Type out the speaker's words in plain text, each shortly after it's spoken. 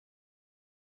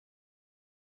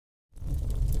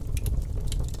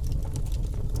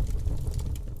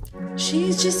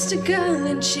She's just a girl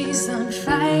and she's on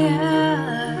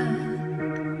fire,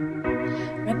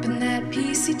 repping that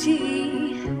PCT,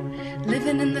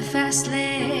 living in the fast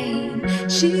lane.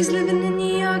 She's living in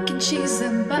New York and she's a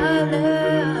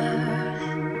baller,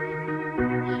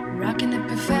 rocking a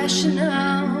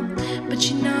professional, but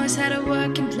she knows how to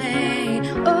work and play.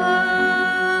 Oh,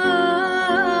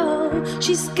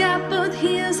 she's got both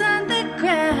heels on the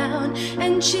ground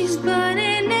and she's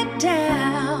burning it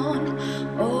down.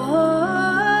 Oh,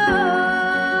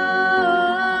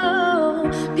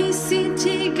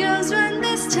 PCT girls run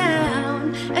this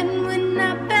town, and we're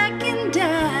not backing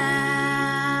down.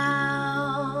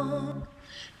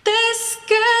 This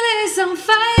girl is on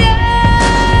fire.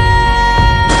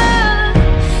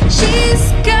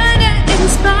 She's gonna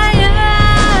inspire.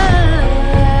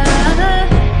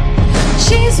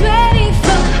 She's ready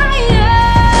for higher,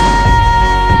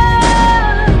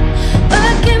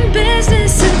 working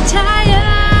business attire.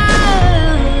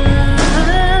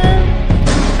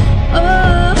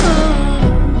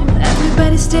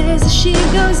 Stares as she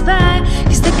goes by,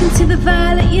 'cause they can see the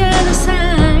violet yellow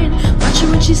sign. Watch her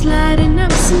when she's lighting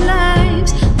up some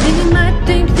lives. They might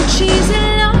think that she's a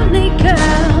lonely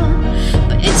girl,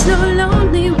 but it's no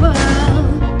lonely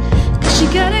world, 'cause she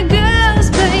got a girls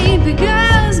baby,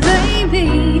 girls baby.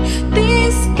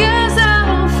 These girls are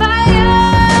on fire.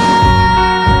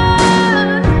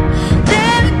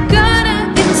 They're gonna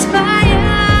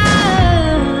inspire.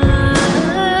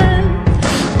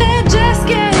 They're just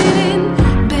getting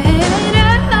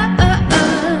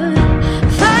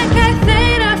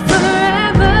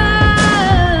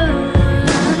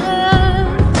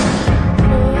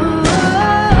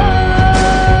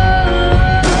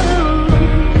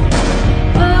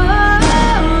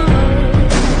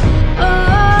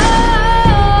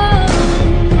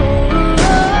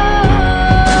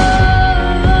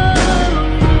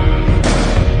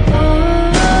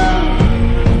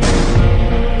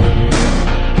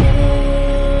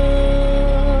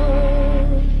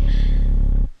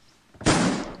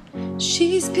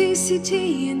she's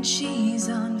PCT and she's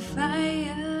on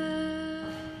fire.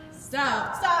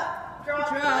 Stop.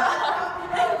 Drop.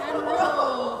 And roll.